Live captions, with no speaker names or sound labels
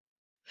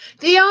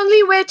The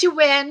only way to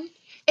win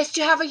is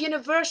to have a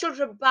universal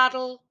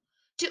rebuttal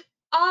to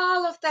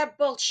all of their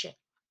bullshit.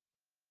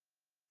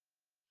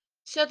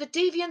 So the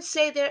deviants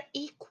say they're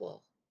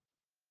equal.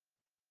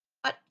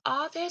 But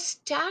are their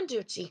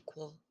standards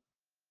equal?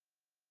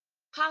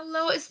 How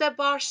low is their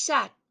bar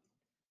set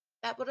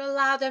that would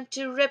allow them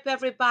to rip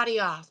everybody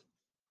off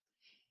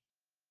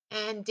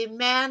and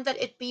demand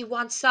that it be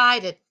one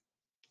sided?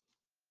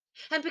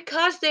 And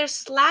because they're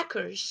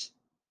slackers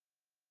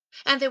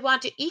and they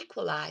want to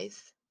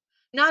equalize,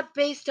 not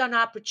based on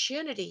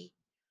opportunity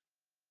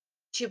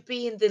to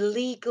be in the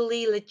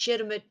legally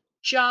legitimate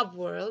job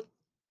world,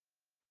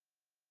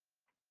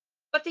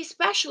 but they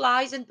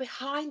specialize in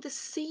behind the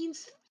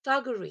scenes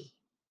thuggery.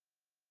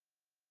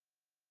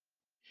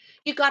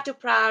 You got to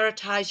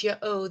prioritize your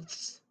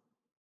oaths.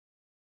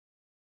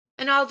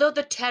 And although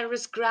the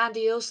terrorists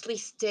grandiosely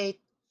state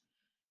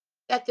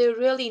that they're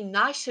really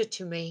nicer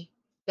to me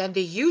than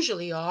they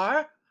usually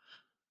are,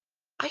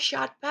 I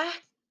shot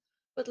back.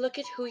 But look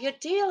at who you're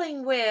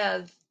dealing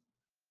with.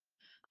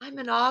 I'm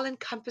an all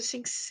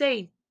encompassing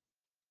saint.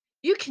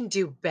 You can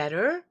do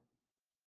better.